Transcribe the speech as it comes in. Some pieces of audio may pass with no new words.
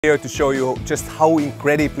Here to show you just how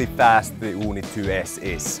incredibly fast the Ooni 2S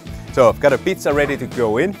is. So I've got a pizza ready to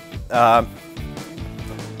go in.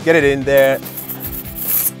 Get it in there,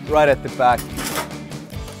 right at the back.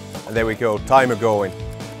 And there we go, timer going.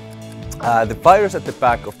 The fire's at the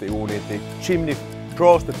back of the Ooni. The chimney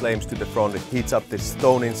draws the flames to the front. It heats up the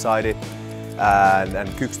stone inside it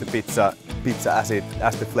and cooks the pizza as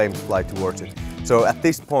the flames fly towards it. So at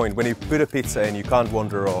this point, when you put a pizza in, you can't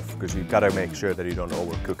wander off because you've got to make sure that you don't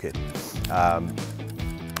overcook it.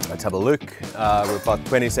 Let's have a look. We're about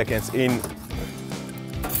 20 seconds in.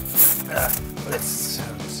 Let's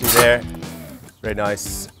see there. Very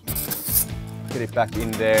nice. Get it back in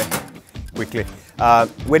there quickly.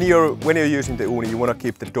 When you're using the Ooni, you want to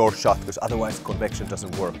keep the door shut because otherwise convection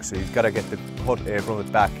doesn't work. So you've got to get the hot air from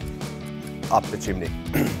the back up the chimney.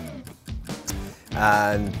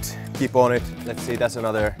 And keep on it. Let's see, that's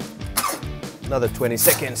another 20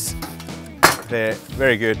 seconds. There,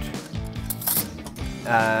 very good.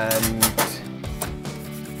 And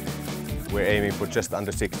we're aiming for just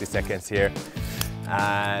under 60 seconds here.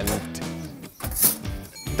 And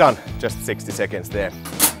done, just 60 seconds there.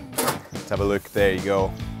 Let's have a look, there you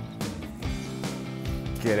go.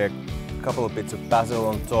 Get a couple of bits of basil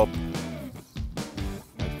on top,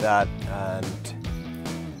 like that, and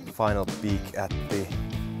final peek at the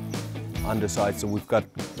underside. So we've got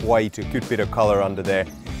quite a good bit of color under there.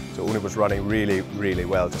 So Ooni was running really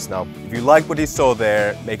well just now. If you like what you saw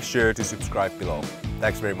there, make sure to subscribe below.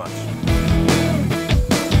 Thanks very much.